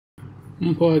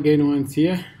Mpo again once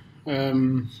here.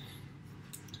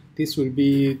 This will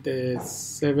be the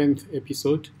 7th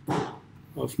episode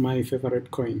of my favorite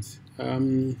coins.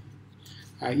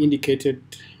 I indicated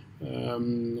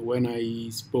when I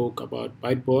spoke about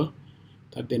Byteball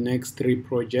that the next 3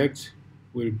 projects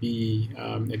will be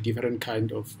a different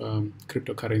kind of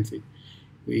cryptocurrency.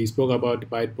 We spoke about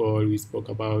Byteball, we spoke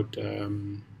about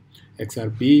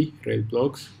XRP,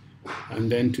 Railblocks,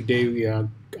 and then today we are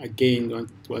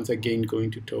once again going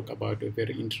to talk about a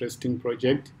very interesting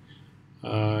project.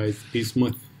 It's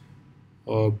Bismuth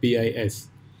or BIS.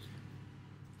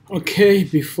 Okay,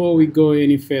 before we go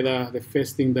any further, the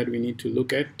first thing that we need to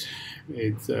look at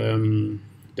is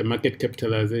the market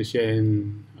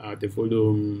capitalization, the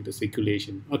volume, the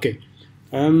circulation. Okay,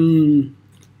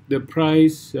 the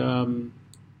price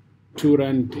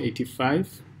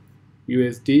 2.85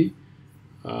 USD.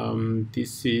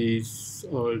 This is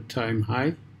all-time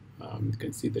high. You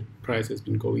can see the price has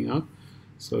been going up.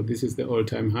 So this is the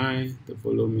all-time high. The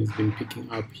volume has been picking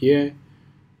up here.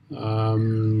 All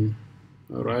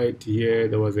right, here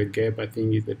there was a gap. I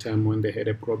think it's the time when they had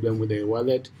a problem with their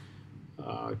wallet.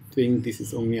 I think this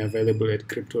is only available at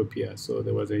Cryptopia, so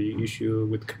there was an issue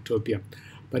with Cryptopia.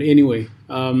 But anyway,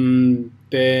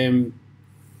 the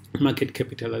market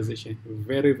capitalization,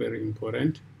 very, very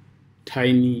important.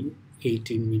 Tiny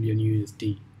 18 million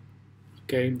USD.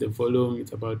 Okay, the volume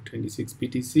is about 26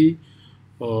 BTC,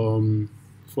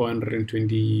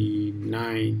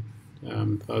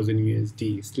 429,000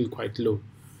 USD, still quite low.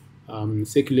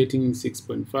 Circulating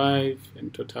 6.5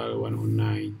 and total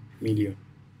 109 million.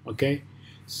 Okay,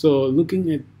 so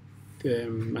looking at the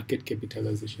market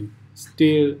capitalization,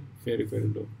 still very, very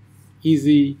low.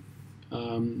 Easy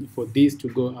for this to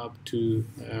go up to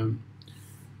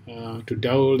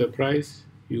double the price.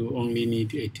 You only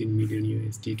need 18 million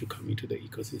USD to come into the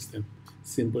ecosystem.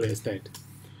 Simple as that.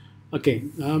 Okay,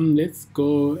 let's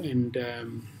go and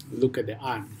look at the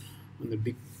ARN on the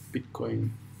big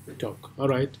Bitcoin talk. All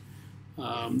right,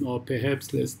 or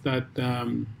perhaps let's start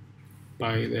by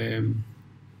their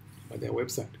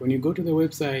website. When you go to the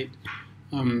website,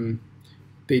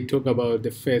 they talk about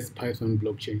the first Python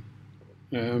blockchain.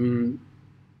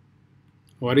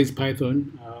 What is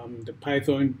Python? The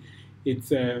Python,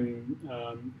 it's a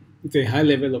high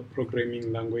level of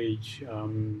programming language.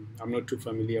 I'm not too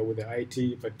familiar with the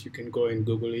IT, but you can go and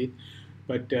Google it.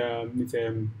 But it's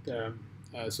a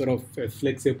sort of a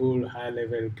flexible high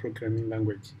level programming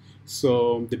language.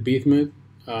 So the Bismuth,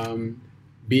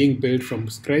 being built from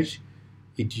scratch,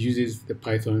 it uses the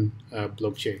Python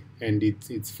blockchain, and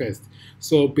it's fast.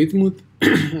 So Bismuth,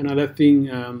 another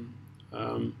thing,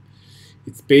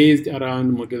 it's based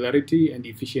around modularity and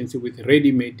efficiency with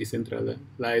ready-made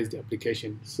decentralized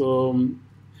application. So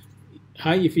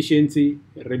high efficiency,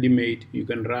 ready-made, you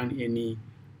can run any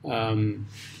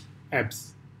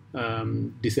apps,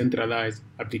 decentralized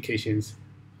applications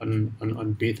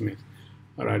on Bismuth.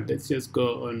 All right, let's just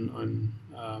go on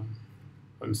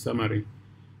summary.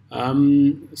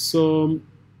 So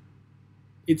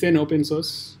it's an open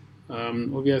source,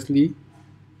 obviously.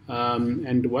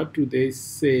 And what do they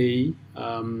say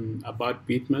about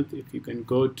Bismuth? If you can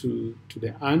go to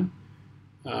the ARN,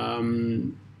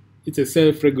 it's a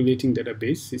self-regulating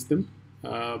database system,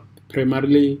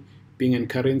 primarily being in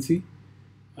currency.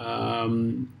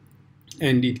 And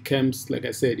it comes, like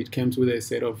I said, it comes with a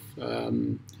set of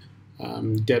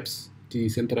dEPS,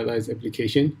 decentralized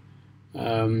application.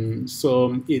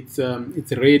 So it's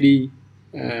ready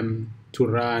to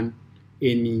run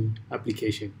any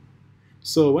application.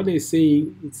 So what they're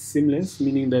saying, it's seamless,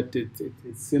 meaning that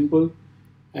it's simple,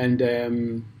 and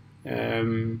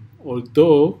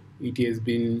although it has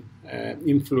been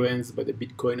influenced by the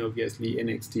Bitcoin, obviously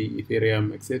NXT,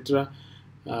 Ethereum, etc.,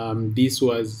 this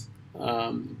was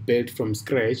built from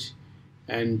scratch,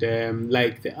 and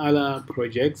like the other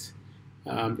projects,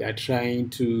 they are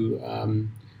trying to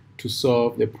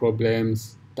solve the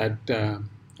problems that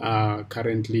are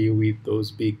currently with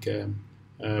those big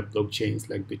blockchains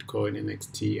like Bitcoin,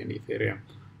 NXT, and Ethereum.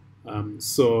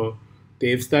 So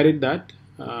they've started that,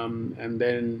 and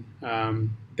then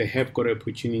they have got an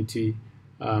opportunity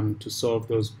to solve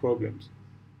those problems.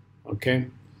 Okay,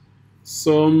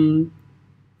 so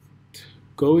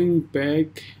going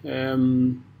back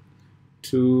to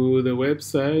the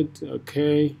website.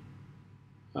 Okay,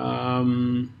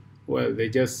 well, they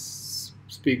just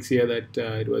speaks here that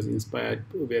it was inspired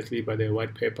obviously by the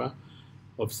white paper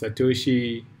of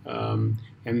Satoshi,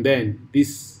 and then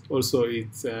this also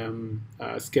is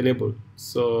scalable.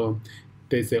 So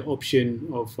there's an option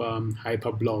of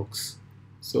hyper blocks.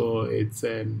 So it's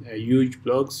a huge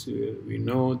blocks. We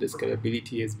know the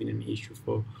scalability has been an issue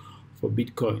for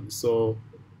Bitcoin. So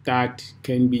that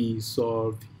can be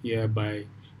solved here by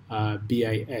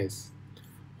BIS.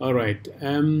 All right.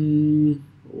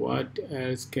 What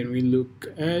else can we look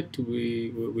at?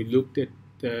 We looked at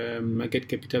the market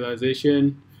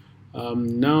capitalization.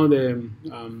 Now the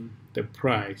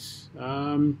price.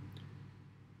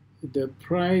 The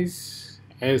price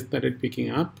has started picking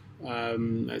up.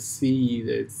 I see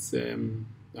there's a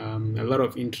lot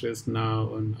of interest now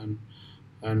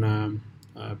on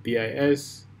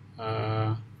BIS.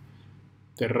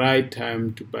 The right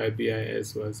time to buy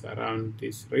BIS was around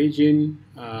this region,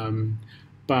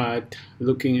 but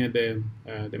looking at the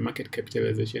market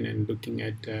capitalization and looking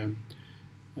at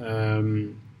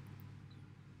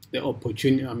the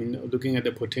opportunity, looking at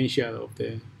the potential of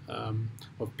the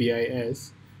of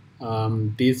BIS,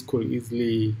 this could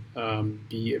easily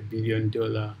be $1 billion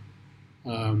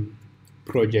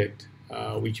project,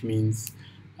 which means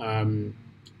it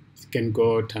can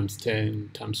go times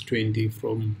 10, times 20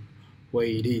 from where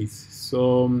it is.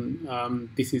 So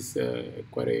this is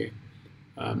quite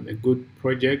a good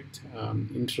project,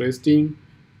 interesting,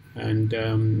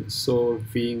 and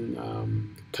solving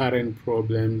current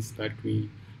problems that we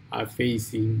are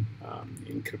facing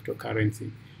in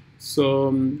cryptocurrency.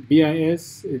 So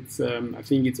BIS, it's I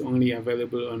think it's only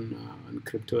available on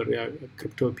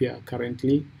Cryptopia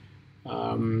currently.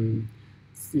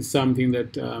 It's something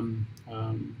that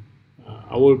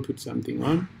I will put something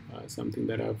on, something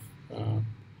that I've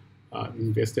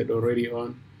invested already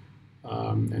on,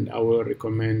 and I will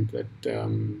recommend that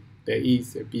there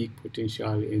is a big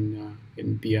potential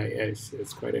in BIS.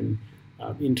 It's quite an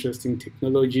interesting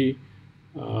technology.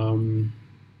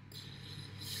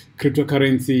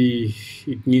 Cryptocurrency,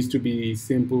 it needs to be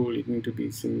simple, it needs to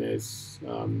be seamless,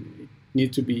 it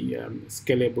needs to be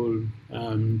scalable,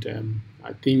 and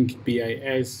I think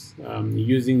BIS,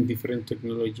 using different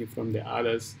technology from the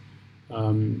others,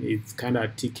 it's kind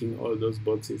of ticking all those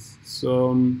boxes.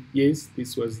 So yes,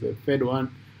 this was the third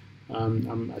one.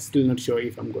 I'm still not sure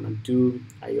if I'm gonna do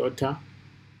IOTA.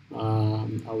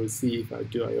 I will see if I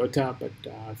do IOTA, but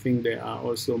I think there are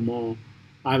also more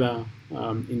other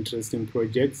interesting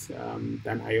projects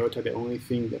than IOTA. The only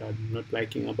thing that I'm not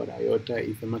liking about IOTA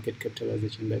is the market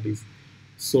capitalization that is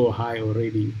so high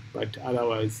already, but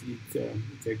otherwise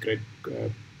it's a great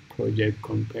project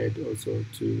compared also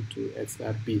to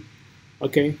XRP.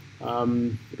 Okay,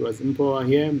 it was Impower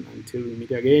here. Until we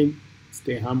meet again,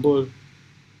 stay humble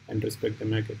and respect the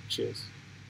market. Cheers.